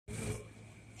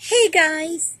Hey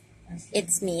guys,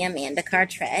 it's me, Amanda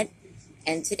Cartret,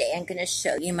 and today I'm going to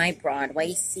show you my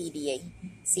Broadway CD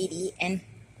and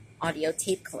audio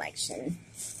tape collection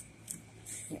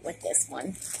with this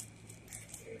one.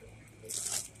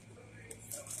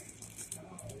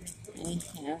 I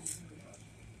have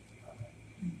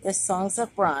the songs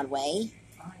of Broadway,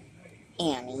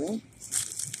 Annie,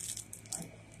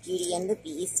 Beauty and the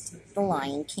Beast, The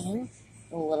Lion King,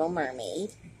 The Little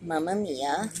Mermaid, Mamma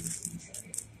Mia.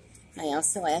 I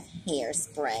also have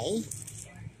Hairspray.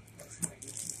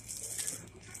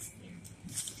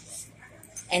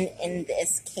 And in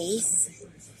this case,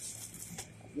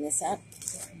 open this up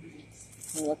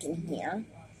and look in here.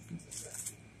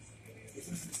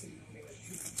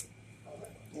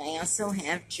 And I also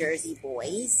have Jersey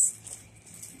Boys.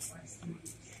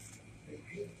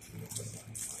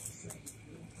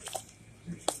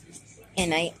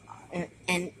 And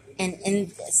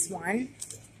in this one,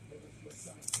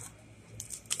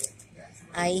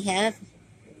 I have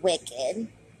Wicked.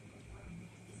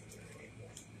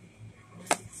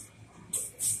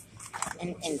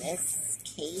 And in this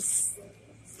case,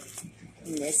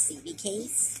 in this CD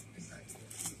case,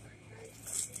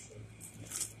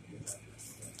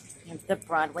 I have the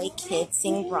Broadway Kids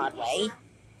Sing Broadway,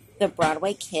 the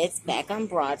Broadway Kids Back on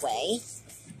Broadway,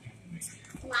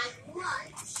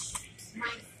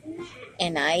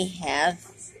 and I have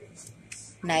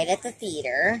Night at the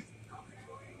Theater,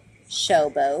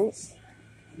 Showboat,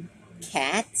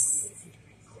 Cats,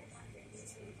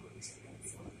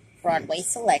 Broadway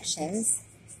Selections,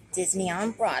 Disney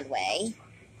on Broadway,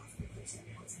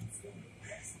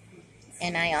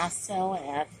 and I also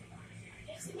have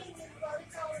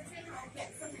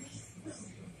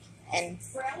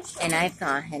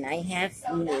I have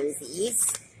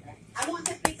Newsies,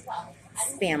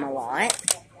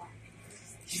 Spamalot,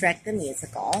 Shrek the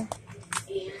Musical,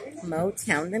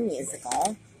 Motown the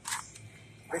Musical,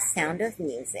 The Sound of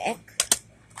Music,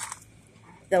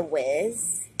 The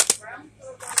Wiz,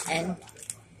 and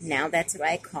Now That's What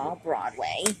I Call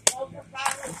Broadway.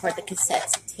 And for the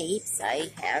cassette tapes,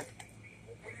 I have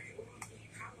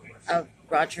a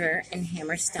Roger and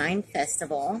Hammerstein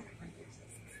Festival.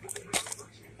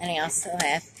 And I also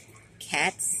have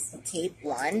Cats Tape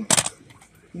 1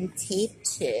 and Tape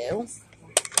 2.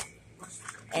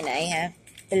 And I have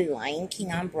The Lion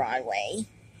King on Broadway.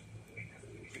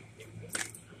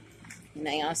 And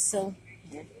I also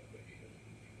have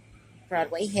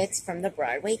Broadway hits from the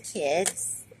Broadway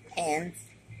Kids and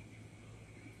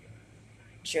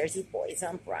Jersey Boys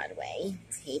on Broadway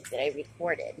tape that I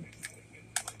recorded.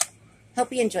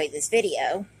 Hope you enjoyed this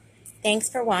video. Thanks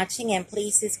for watching, and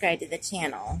please subscribe to the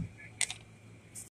channel.